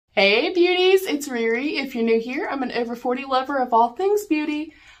Hey beauties, it's Riri. If you're new here, I'm an over 40 lover of all things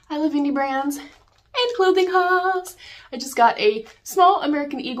beauty. I love indie brands and clothing hauls. I just got a small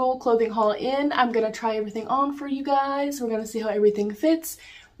American Eagle clothing haul in. I'm gonna try everything on for you guys. We're gonna see how everything fits.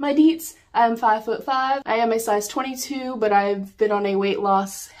 My deets, I'm 5'5". I am a size 22, but I've been on a weight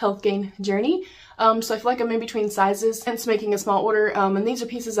loss, health gain journey. So I feel like I'm in between sizes, hence making a small order. And these are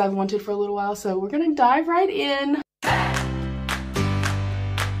pieces I've wanted for a little while, so we're gonna dive right in.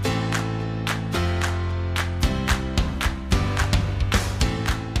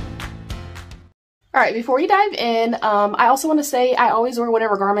 Alright, before we dive in, I also want to say I always wear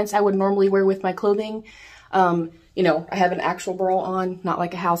whatever garments I would normally wear with my clothing. You know, I have an actual bra on, not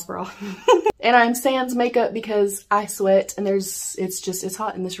like a house bra. And I'm sans makeup because I sweat and it's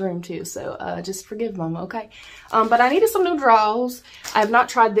hot in this room too, so just forgive mama, okay? But I needed some new drawers. I have not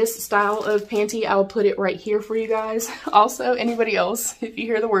tried this style of panty. I'll put it right here for you guys. Also, anybody else, if you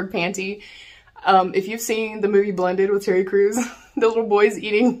hear the word panty, if you've seen the movie Blended with Terry Crews, the little boy's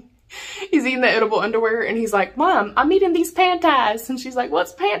he's eating the edible underwear and he's like, Mom, I'm eating these panties. And she's like,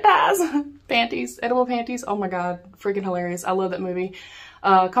 what's panties? Panties, edible panties. Oh my God, freaking hilarious. I love that movie.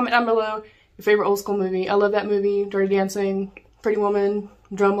 Comment down below your favorite old school movie. I love that movie. Dirty Dancing, Pretty Woman,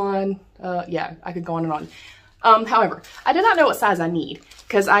 Drumline. Yeah, I could go on and on. However, I did not know what size I need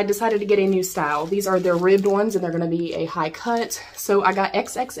because I decided to get a new style. These are their ribbed ones and they're going to be a high cut. So I got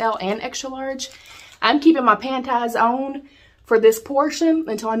XXL and extra large. I'm keeping my panties on for this portion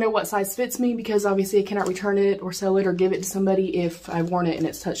until I know what size fits me, because obviously I cannot return it or sell it or give it to somebody if I've worn it and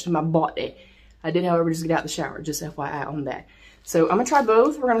it's touched my body. I did, however, just get out of the shower, just FYI on that. So I'm gonna try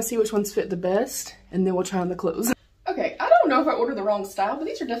both. We're gonna see which ones fit the best and then we'll try on the clothes. Okay, I don't know if I ordered the wrong style, but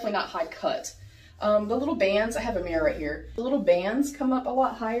these are definitely not high cut. The little bands, I have a mirror right here. The little bands come up a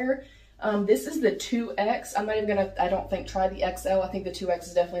lot higher. This is the 2X. I'm not even gonna, I don't think, try the XL. I think the 2X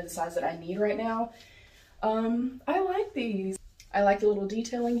is definitely the size that I need right now. I like these. I like the little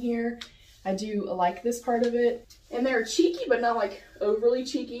detailing here. I do like this part of it. And they're cheeky, but not like overly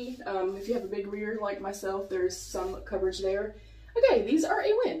cheeky. If you have a big rear like myself, there's some coverage there. Okay, these are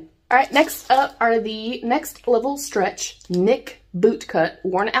a win. All right, next up are the Next Level Stretch Nick Boot Cut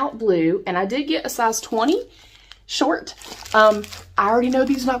Worn Out Blue. And I did get a size 20 short. I already know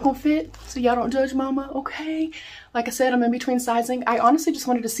these are not gonna fit, so y'all don't judge mama, okay? Like I said, I'm in between sizing. I honestly just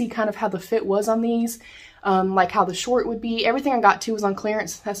wanted to see kind of how the fit was on these. Like how the short would be. Everything I got to was on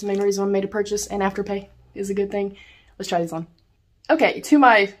clearance. That's the main reason I made a purchase, and Afterpay is a good thing. Let's try these on. Okay, to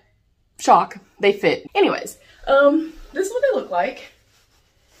my shock, they fit. Anyways, this is what they look like.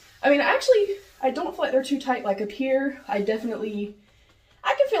 I mean, actually, I don't feel like they're too tight. Like up here, I can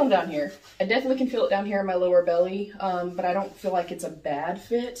feel them down here. I definitely can feel it down here in my lower belly, but I don't feel like it's a bad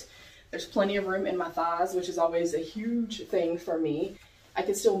fit. There's plenty of room in my thighs, which is always a huge thing for me. I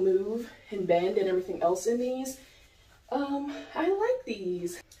can still move and bend and everything else in these. I like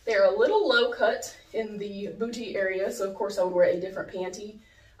these. They're a little low cut in the booty area, so of course I would wear a different panty.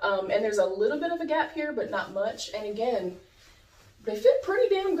 And there's a little bit of a gap here, but not much. And again, they fit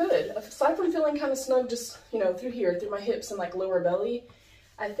pretty damn good. Aside from feeling kind of snug just, you know, through here, through my hips and like lower belly,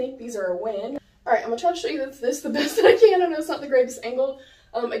 I think these are a win. All right, I'm gonna try to show you this the best that I can. I know it's not the greatest angle.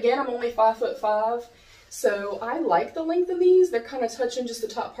 Again, I'm only 5'5". So I like the length of these. They're kind of touching just the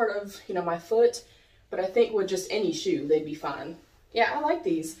top part of, you know, my foot, but I think with just any shoe, they'd be fine. Yeah, I like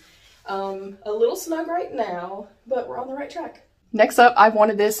these. A little snug right now, but we're on the right track. Next up, I've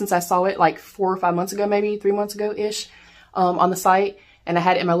wanted this since I saw it like 4 or 5 months ago, maybe 3 months ago-ish, on the site, and I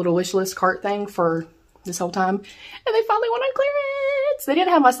had it in my little wish list cart thing for this whole time, and they finally went on clearance. They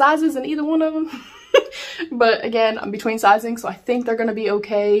didn't have my sizes in either one of them, but again, I'm between sizing, so I think they're gonna be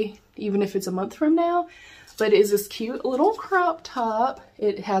okay, even if it's a month from now. But it is this cute little crop top.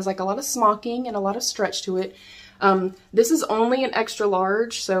 It has like a lot of smocking and a lot of stretch to it. This is only an extra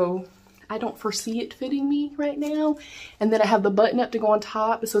large, so I don't foresee it fitting me right now. And then I have the button up to go on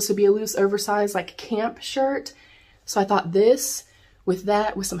top. It's supposed to be a loose, oversized like camp shirt. So I thought this with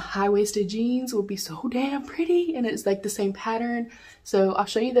that, with some high-waisted jeans, would be so damn pretty. And it's like the same pattern. So I'll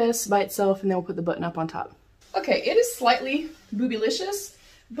show you this by itself and then we'll put the button up on top. Okay, it is slightly boobylicious,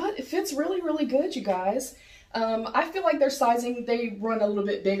 but it fits really, really good, you guys. I feel like their sizing, they run a little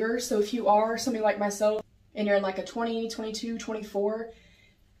bit bigger. So if you are somebody like myself and you're in like a 20, 22, 24,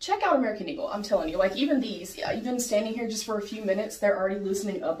 check out American Eagle. I'm telling you, like even these, yeah, even standing here just for a few minutes, they're already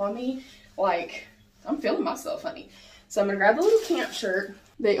loosening up on me. Like, I'm feeling myself, honey. So I'm gonna grab the little camp shirt.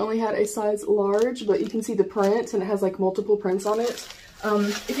 They only had a size large, but you can see the print and it has like multiple prints on it.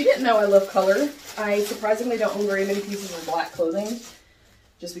 If you didn't know, I love color. I surprisingly don't own very many pieces of black clothing.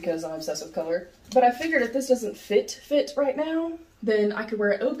 just because I'm obsessed with color. But I figured if this doesn't fit right now, then I could wear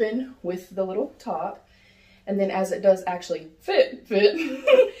it open with the little top. And then as it does actually fit,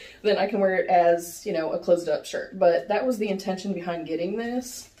 then I can wear it as, you know, a closed up shirt. But that was the intention behind getting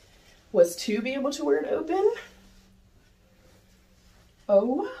this, was to be able to wear it open.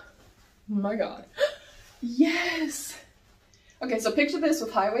 Oh my God. Yes. Okay, so picture this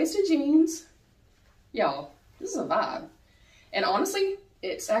with high-waisted jeans. Y'all, this is a vibe. And honestly,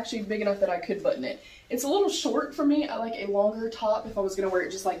 it's actually big enough that I could button it. It's a little short for me. I like a longer top if I was gonna wear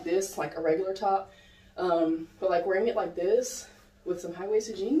it just like this, like a regular top. But like wearing it like this with some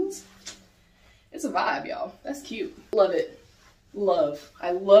high-waisted jeans, it's a vibe, y'all. That's cute. Love it. Love.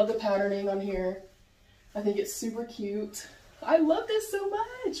 I love the patterning on here. I think it's super cute. I love this so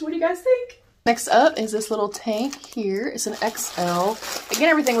much. What do you guys think? Next up is this little tank here. It's an XL. Again,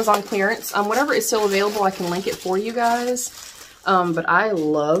 everything was on clearance. Whatever is still available, I can link it for you guys. But I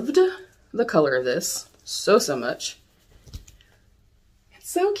loved the color of this so much. It's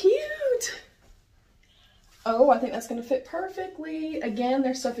so cute. Oh, I think that's gonna fit perfectly. Again,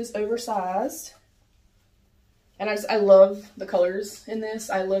 their stuff is oversized. And I love the colors in this.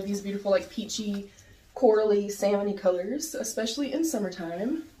 I love these beautiful like peachy, corally, salmony colors, especially in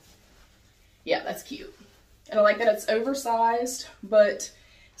summertime. Yeah, that's cute. And I like that it's oversized, but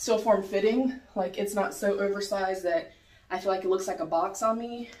still form-fitting. Like, it's not so oversized that I feel like it looks like a box on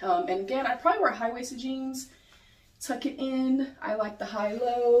me. And again, I'd probably wear high-waisted jeans, tuck it in. I like the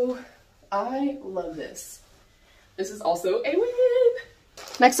high-low. I love this. This is also a win.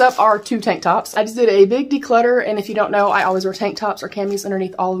 Next up are two tank tops. I just did a big declutter, and if you don't know, I always wear tank tops or camis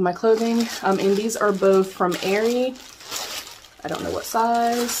underneath all of my clothing. And these are both from Aerie. I don't know what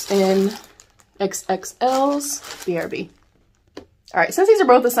size. And XXLs, BRB. All right, since these are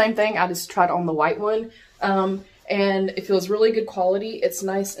both the same thing, I just tried on the white one. And it feels really good quality. It's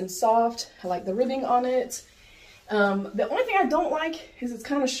nice and soft. I like the ribbing on it. The only thing I don't like is it's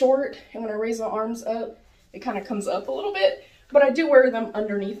kind of short, and when I raise my arms up, it kind of comes up a little bit. But I do wear them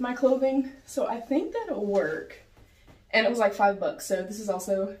underneath my clothing, so I think that'll work. And it was like $5, so this is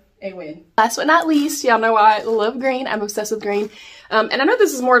also a win. Last but not least, y'all know I love green. I'm obsessed with green. And I know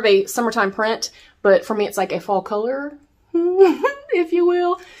this is more of a summertime print, but for me it's like a fall color, if you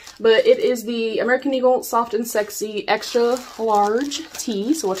will. But it is the American Eagle Soft and Sexy Extra Large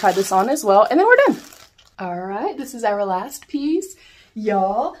Tee, so we'll try this on as well, and then we're done. All right, this is our last piece.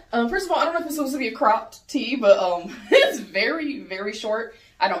 Y'all, first of all, I don't know if it's supposed to be a cropped tee, but it's very short.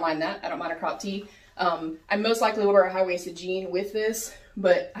 I don't mind that. I don't mind a cropped tee. I most likely will wear a high-waisted jean with this,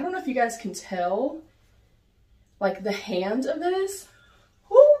 but I don't know if you guys can tell, like the hand of this.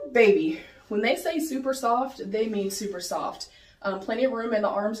 Oh, baby. When they say super soft, they mean super soft. Plenty of room in the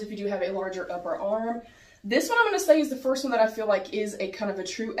arms if you do have a larger upper arm. This one I'm going to say is the first one that I feel like is a kind of a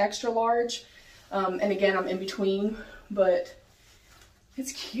true extra large. And again, I'm in between, but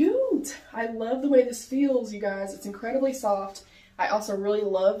it's cute. I love the way this feels, you guys. It's incredibly soft. I also really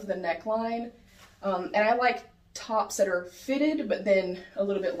love the neckline. And I like tops that are fitted, but then a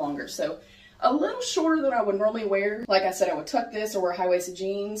little bit longer. So a little shorter than I would normally wear. Like I said, I would tuck this or wear high-waisted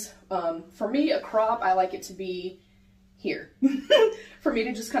jeans. For me, a crop, I like it to be here. For me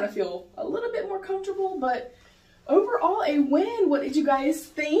to just kind of feel a little bit more comfortable, but overall a win. What did you guys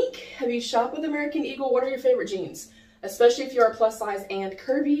think? Have you shopped with American Eagle? What are your favorite jeans? Especially if you're plus size and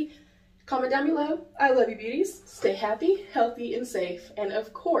curvy. Comment down below. I love you, beauties. Stay happy, healthy, and safe. And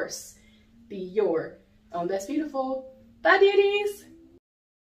of course, be your own best beautiful. Bye, beauties.